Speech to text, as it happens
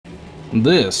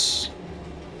This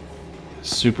is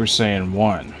Super Saiyan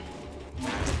 1.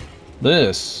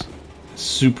 This is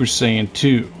Super Saiyan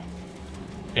 2.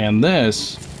 And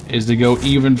this is to go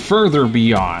even further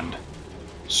beyond.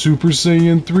 Super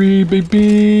Saiyan 3,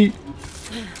 baby!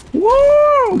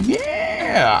 Woo!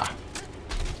 Yeah!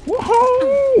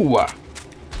 Woohoo!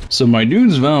 So my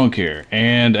dude's Valkyr,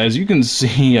 and as you can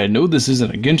see, I know this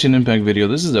isn't a Genshin Impact video,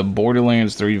 this is a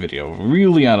Borderlands 3 video,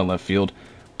 really out of left field,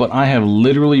 but I have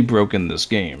literally broken this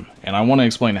game, and I want to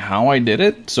explain how I did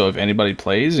it, so if anybody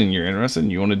plays and you're interested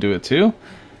and you want to do it too,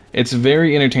 it's a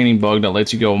very entertaining bug that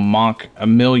lets you go Mach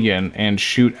 1,000,000 and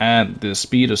shoot at the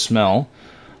speed of smell.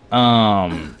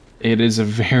 It is a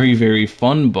very, very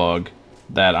fun bug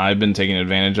that I've been taking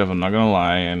advantage of, I'm not gonna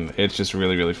lie, and it's just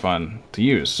really, really fun to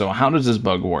use. So how does this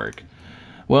bug work?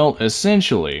 Well,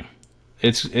 essentially,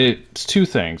 it's two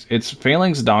things. It's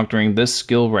Phalanx Doctoring. This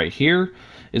skill right here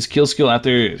is kill skill.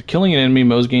 After killing an enemy,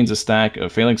 Mose gains a stack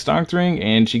of Phalanx Doctoring,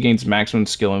 and she gains maximum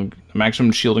skill and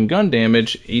maximum shield and gun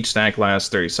damage. Each stack lasts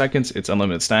 30 seconds. It's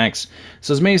unlimited stacks.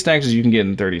 So as many stacks as you can get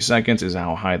in 30 seconds is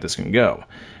how high this can go.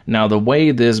 Now the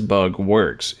way this bug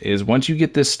works is once you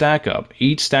get this stack up,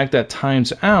 each stack that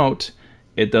times out,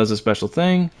 it does a special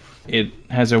thing. It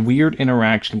has a weird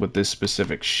interaction with this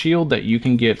specific shield that you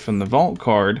can get from the vault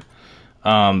card.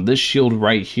 This shield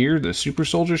right here, the Super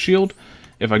Soldier shield,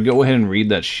 if I go ahead and read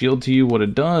that shield to you, what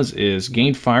it does is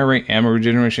gain fire rate, ammo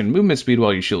regeneration, and movement speed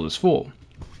while your shield is full.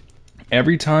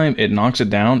 Every time it knocks it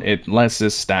down, it lets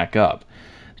this stack up.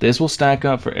 This will stack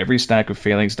up for every stack of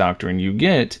Phalanx Doctoring you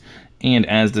get, and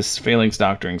as this Phalanx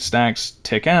Doctoring stacks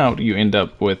tick out, you end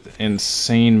up with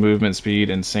insane movement speed,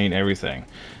 insane everything.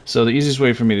 So the easiest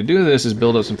way for me to do this is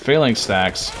build up some Phalanx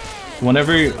stacks.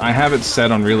 Whenever I have it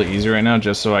set on really easy right now,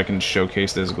 just so I can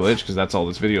showcase this glitch, because that's all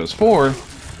this video is for,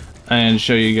 and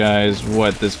show you guys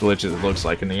what this glitch looks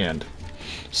like in the end.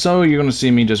 So you're going to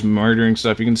see me just murdering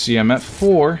stuff. You can see I'm at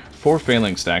four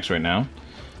Phalanx stacks right now.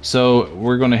 So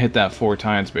we're going to hit that 4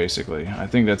 times basically. I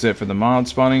think that's it for the mod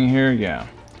spawning here. Yeah.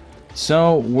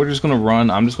 So we're just going to run.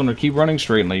 I'm just going to keep running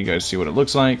straight and let you guys see what it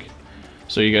looks like.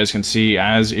 So you guys can see,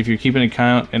 as if you're keeping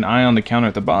an eye on the counter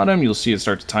at the bottom, you'll see it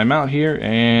start to time out here.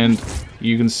 And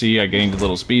you can see I gained a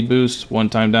little speed boost. 1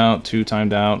 timed out, 2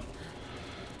 timed out,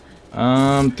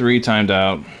 3 timed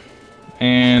out.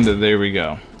 And there we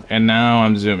go. And now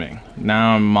I'm zooming.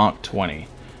 Now I'm Mach 20.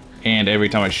 And every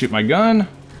time I shoot my gun,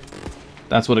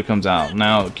 that's what it comes out.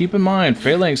 Now, keep in mind,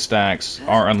 Phalanx stacks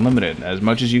are unlimited. As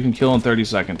much as you can kill in 30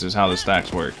 seconds is how the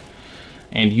stacks work.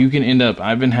 And you can end up,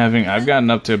 I've gotten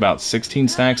up to about 16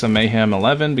 stacks on Mayhem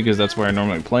 11, because that's where I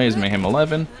normally play, is Mayhem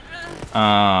 11.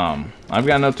 I've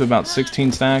gotten up to about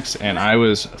 16 stacks, and I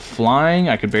was flying.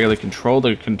 I could barely control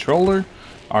the controller,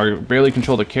 or barely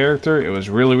control the character. It was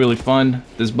really, really fun.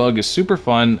 This bug is super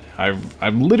fun.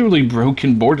 I've literally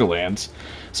broken Borderlands.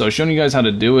 So I've shown you guys how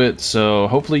to do it, so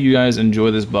hopefully you guys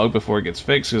enjoy this bug before it gets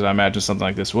fixed, because I imagine something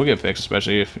like this will get fixed,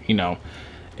 especially if, you know,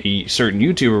 a certain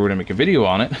YouTuber were to make a video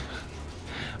on it.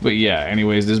 But yeah,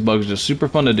 anyways, this bug is just super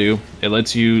fun to do. It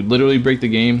lets you literally break the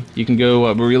game. You can go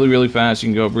up really, really fast, you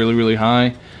can go up really, really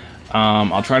high.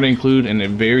 I'll try to include a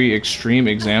very extreme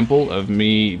example of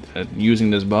me using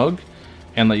this bug,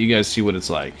 and let you guys see what it's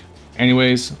like.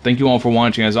 Anyways, thank you all for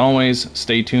watching. As always,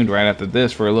 stay tuned right after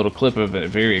this for a little clip of a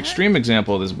very extreme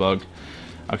example of this bug.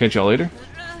 I'll catch y'all later.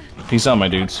 Peace out, my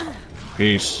dudes.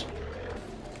 Peace.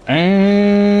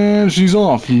 And she's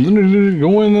off,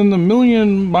 going in the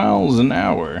 1,000,000 miles an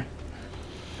hour.